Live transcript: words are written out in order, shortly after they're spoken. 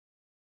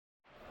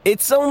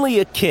It's only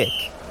a kick,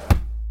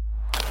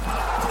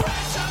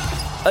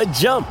 a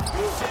jump,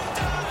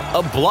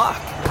 a block.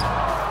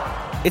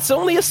 It's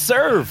only a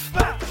serve.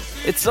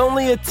 It's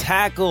only a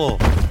tackle,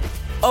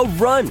 a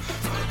run.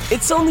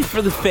 It's only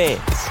for the fans.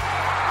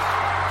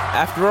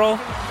 After all,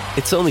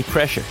 it's only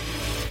pressure.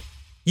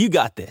 You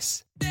got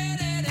this.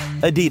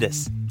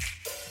 Adidas.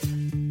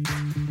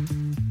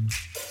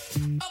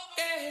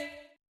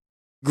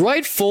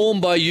 Great form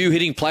by you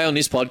hitting play on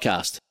this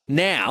podcast.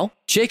 Now,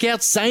 check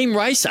out Same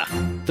Racer,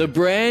 the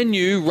brand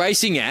new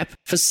racing app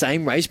for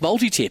same race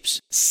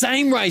multi-tips.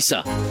 Same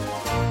Racer.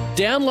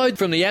 Download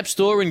from the App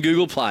Store and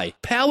Google Play.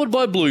 Powered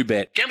by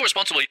Bluebet. Gamble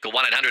responsibly. Call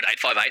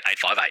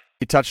 1-800-858-858.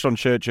 You touched on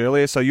church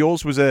earlier, so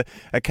yours was a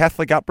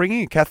Catholic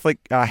upbringing, a Catholic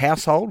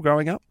household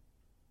growing up?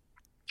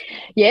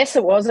 Yes,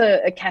 it was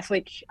a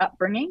Catholic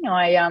upbringing.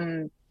 I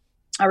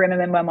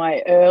remember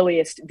my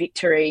earliest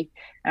victory.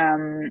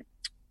 I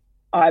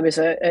was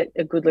a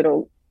good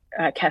little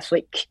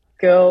Catholic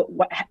girl,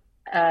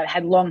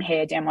 had long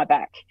hair down my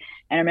back.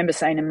 And I remember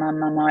saying to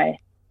Mum,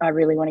 I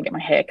really want to get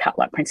my hair cut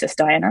like Princess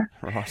Diana.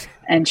 Right.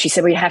 And she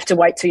said, well, you have to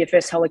wait till your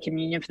first Holy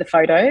Communion for the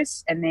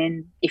photos. And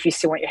then if you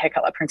still want your hair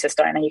cut like Princess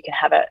Diana, you can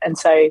have it. And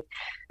so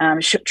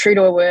true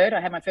to her word,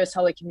 I had my first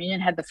Holy Communion,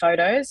 had the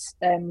photos.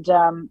 And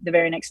the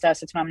very next day I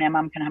said to Mum, now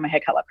Mum, can I have my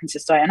hair cut like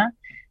Princess Diana?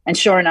 And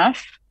sure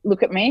enough,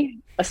 look at me.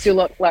 I still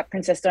look like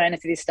Princess Diana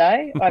to this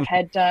day. I've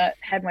had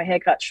my hair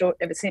cut short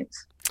ever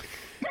since.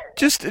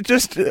 Just,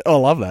 I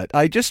love that.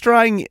 Just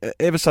straying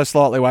ever so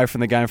slightly away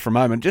from the game for a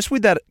moment, just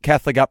with that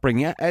Catholic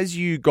upbringing, as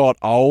you got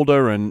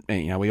older and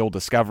we all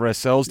discover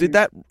ourselves, did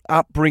that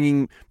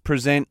upbringing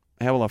present,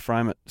 how will I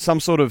frame it,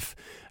 some sort of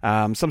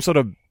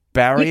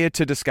barrier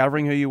to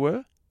discovering who you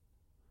were?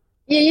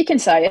 Yeah, you can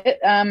say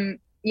it.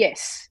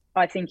 Yes,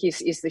 I think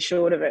is the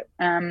short of it.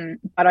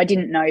 But I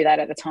didn't know that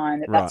at the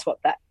time, that's what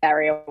that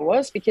barrier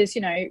was, because,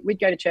 we'd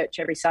go to church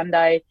every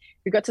Sunday.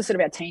 We got to sort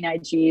of our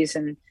teenage years,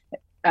 and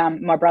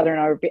my brother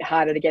and I were a bit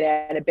harder to get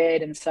out of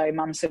bed, and so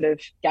Mum sort of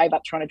gave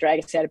up trying to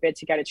drag us out of bed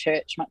to go to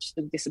church, much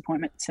to the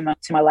disappointment to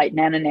my late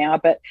nana now.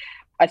 But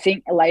I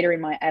think later in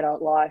my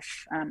adult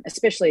life,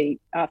 especially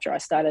after I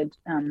started,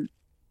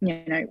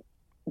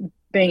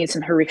 being in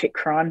some horrific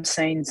crime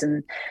scenes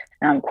and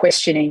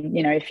questioning,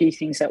 a few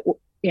things that,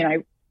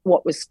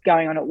 what was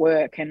going on at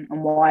work and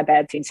why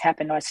bad things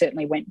happened, I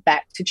certainly went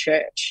back to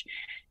church.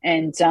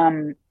 And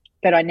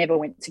but I never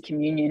went to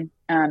communion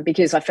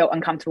because I felt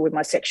uncomfortable with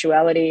my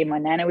sexuality, and my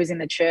nana was in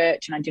the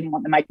church and I didn't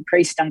want to make the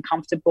priest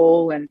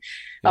uncomfortable, and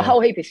a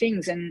whole heap of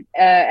things. And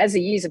as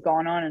the years have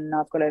gone on, and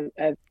I've got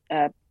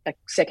a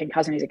second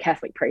cousin who's a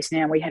Catholic priest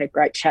now, we had a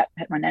great chat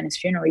at my nana's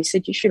funeral. He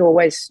said, you should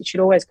always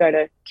go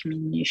to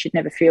communion. You should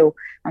never feel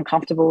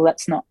uncomfortable.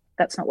 That's not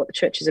what the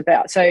church is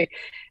about. So,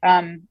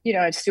 I'm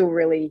still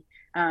really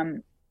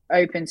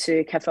open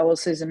to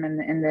Catholicism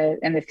and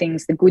the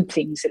things, the good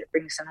things that it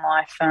brings in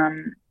life.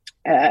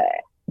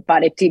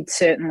 But it did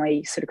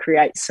certainly sort of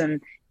create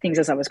some things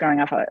as I was growing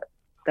up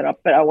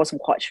but I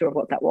wasn't quite sure of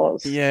what that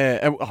was.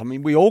 Yeah, I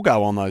mean, we all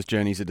go on those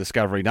journeys of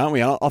discovery, don't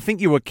we? I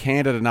think you were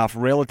candid enough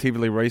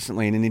relatively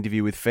recently in an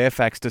interview with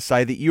Fairfax to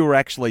say that you were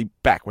actually,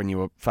 back when you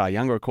were far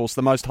younger, of course,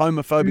 the most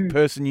homophobic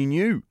person you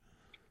knew.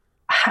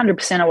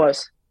 100% I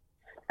was.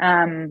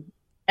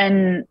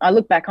 And I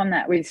look back on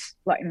that with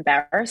like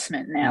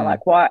embarrassment now.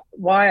 Like why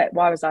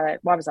was I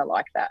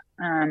like that?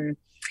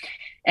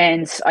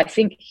 And I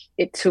think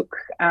it took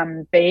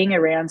being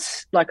around,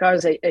 like I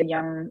was a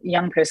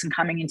young person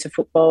coming into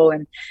football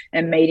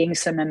and meeting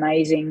some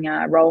amazing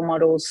role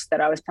models that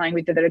I was playing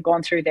with that had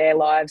gone through their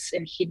lives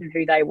and hidden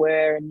who they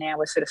were, and now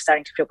we're sort of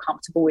starting to feel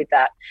comfortable with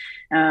that.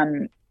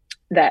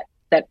 That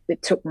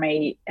it took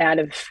me out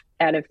of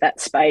that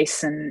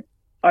space and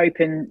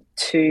open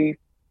to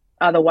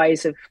other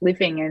ways of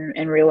living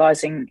and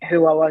realising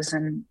who I was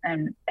and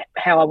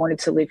how I wanted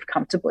to live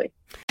comfortably.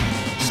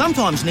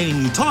 Sometimes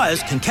needing new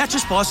tyres can catch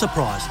us by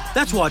surprise.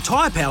 That's why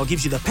Tyre Power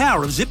gives you the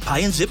power of zip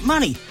pay and zip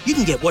money. You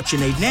can get what you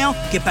need now,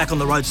 get back on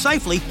the road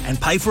safely and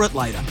pay for it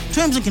later.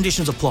 Terms and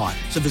conditions apply.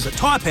 So visit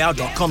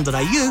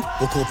tyrepower.com.au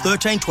or call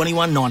 13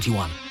 21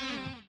 91.